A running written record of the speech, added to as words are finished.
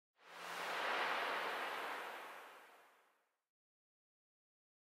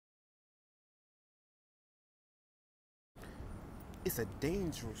It's a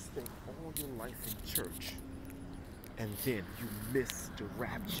dangerous thing all your life in church, and then you miss the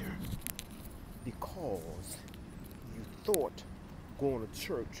rapture because you thought going to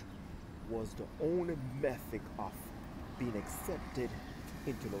church was the only method of being accepted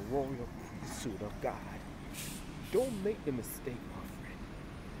into the royal priesthood of God. Don't make the mistake, my friend.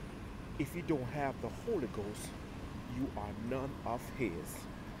 If you don't have the Holy Ghost, you are none of His.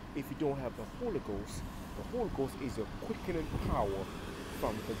 If you don't have the Holy Ghost is your quickening power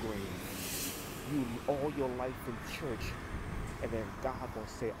from the grave. You live all your life in church, and then God gonna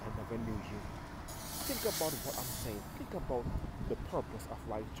say, I never knew you. Think about what I'm saying. Think about the purpose of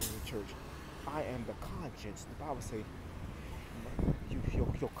life during church. I am the conscience. The Bible says,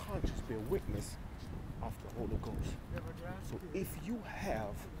 your conscience bear witness of the Holy Ghost. So if you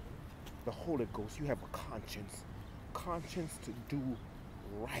have the Holy Ghost, you have a conscience to do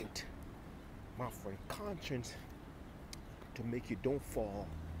right, my friend. Conscience to make you don't fall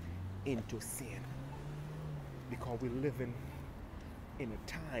into sin, because we're living in a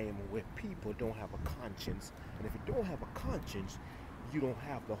time where people don't have a conscience, and if you don't have a conscience, you don't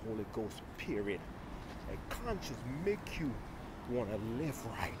have the Holy Ghost, period. A conscience make you want to live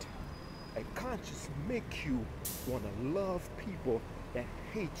right. A conscience make you want to love people that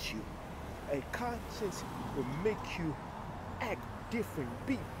hate you. A conscience will make you act different,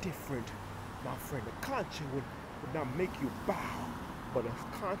 be different, my friend. A conscience would not make you bow, but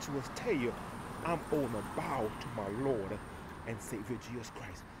a conscience will tell you, I'm on a bow to my Lord and Savior Jesus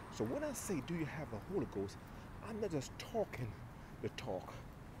Christ. So when I say, do you have the Holy Ghost, I'm not just talking the talk,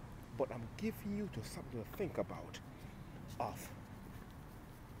 but I'm giving you to something to think about of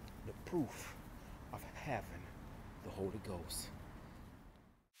the proof of having the Holy Ghost.